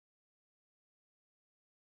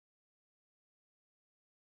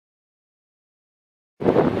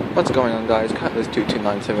What's going on, guys? Cutlass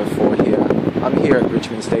 22974 here. I'm here at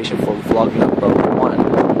Richmond Station for vlog number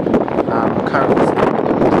 1. I'm currently standing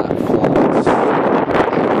on the platforms.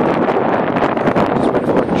 Just waiting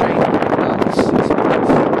for a train about 6 minutes.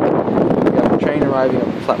 We have a train arriving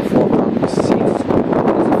on platform number 6. It's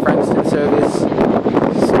a Frankston service. So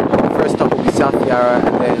the first stop will be South Yarra,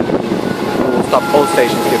 and then we'll stop all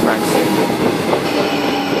stations to Frankston.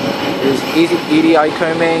 There's EDI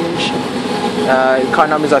Comange. Car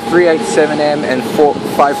numbers are 387M and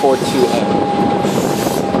 542M.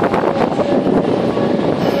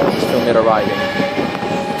 Let's film it arriving.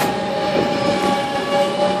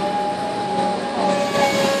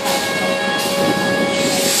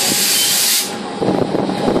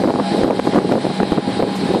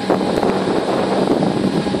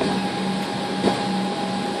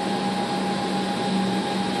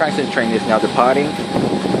 Frankston train is now departing.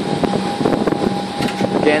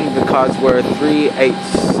 Again, the cars were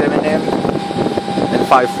 387M and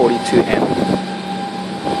 542M.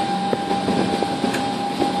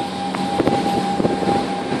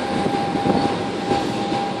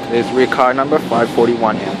 There's rear car number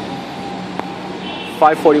 541M.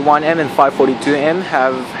 541M and 542M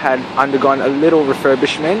have undergone a little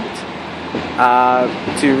refurbishment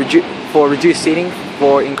for reduced seating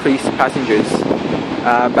for increased passengers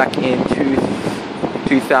back in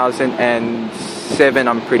 2007,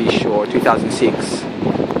 I'm pretty sure, 2006.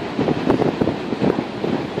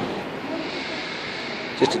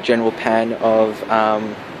 Just a general pan of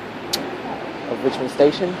Richmond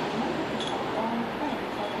Station.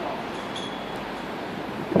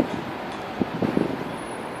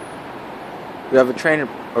 We have a train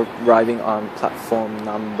arriving on platform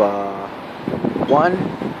number 1,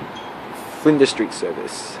 Flinders Street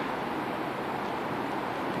service.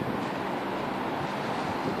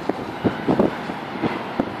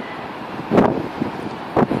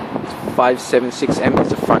 .576M is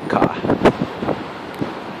the front car.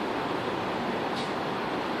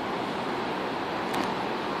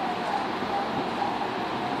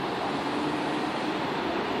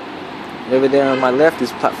 Over there on my left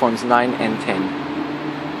is platforms 9 and 10.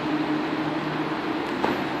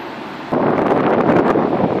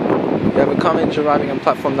 We have a Comange arriving on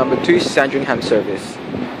platform number 2, Sandringham service.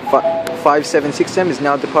 576M is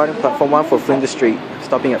now departing platform 1 for Flinders Street,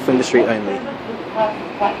 stopping at Flinders Street only.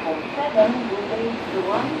 Platform 7 will be the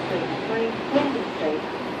 133 Flinders Street,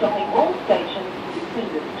 stopping all stations to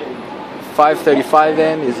Flinders Street.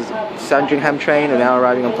 535M is Sandringham train and now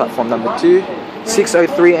arriving on platform number 2.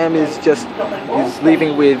 603M is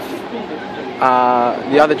leaving with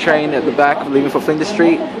the other train at the back, leaving for Flinders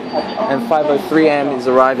Street, and 503M is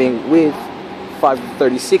arriving with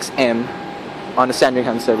 536M on the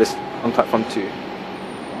Sandringham service on platform 2.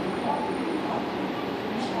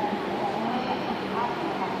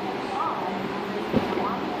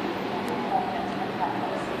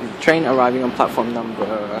 Train arriving on platform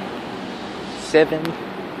number 7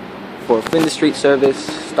 for Flinders Street service,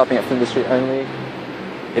 stopping at Flinders Street only.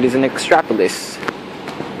 It is an Extrapolis.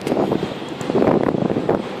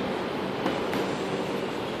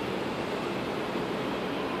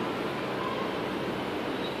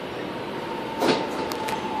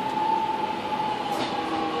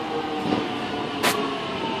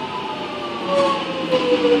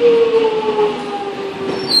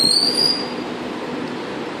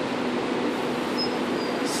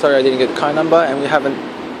 Sorry, I didn't get the car number, and we have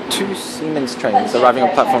 2 Siemens trains arriving on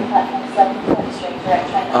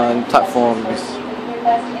platforms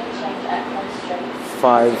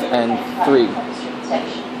 5 and 3.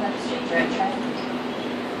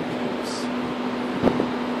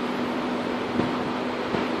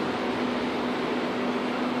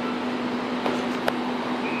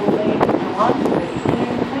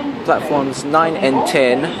 Platforms 9 and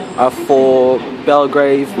 10 are for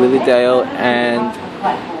Belgrave, Lilydale, and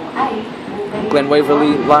Glen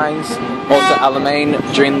Waverley lines, also Alamein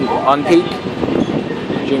during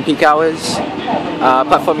peak hours.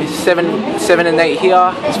 Platform 7 and 8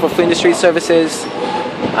 here is for Flinders Street services.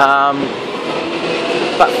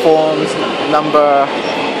 Platforms number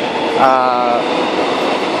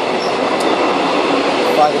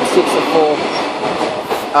 5 and 6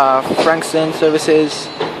 are for Frankston services.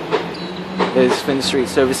 There's Flinders Street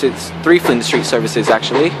services, 3 Flinders Street services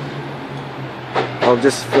actually. I'll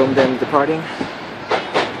just film them departing.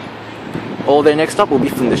 All their next stop will be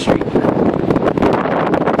Flinders Street.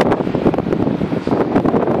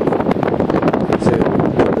 So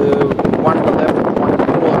the one on the left and the one in the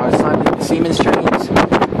middle are Siemens trains,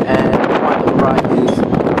 and the one on the right is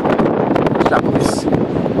Extrapolis.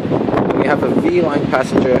 And we have a V-Line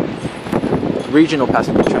passenger, regional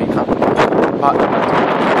passenger train company.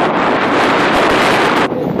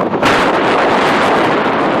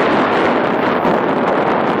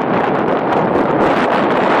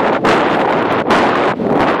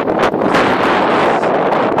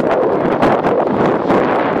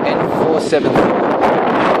 7.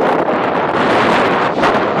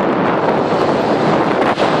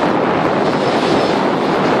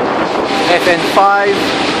 FN5,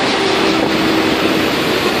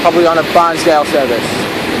 probably on a Barnsdale service.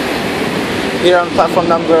 Here on platform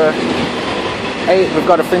number 8, we've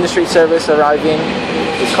got a Flinders Street service arriving.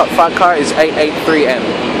 This flight car is 883M.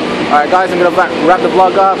 Alright guys, I'm going to wrap the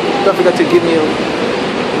vlog up. Don't forget to give me a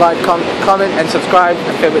like, comment and subscribe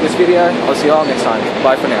and favorite this video. I'll see you all next time.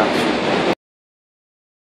 Bye for now.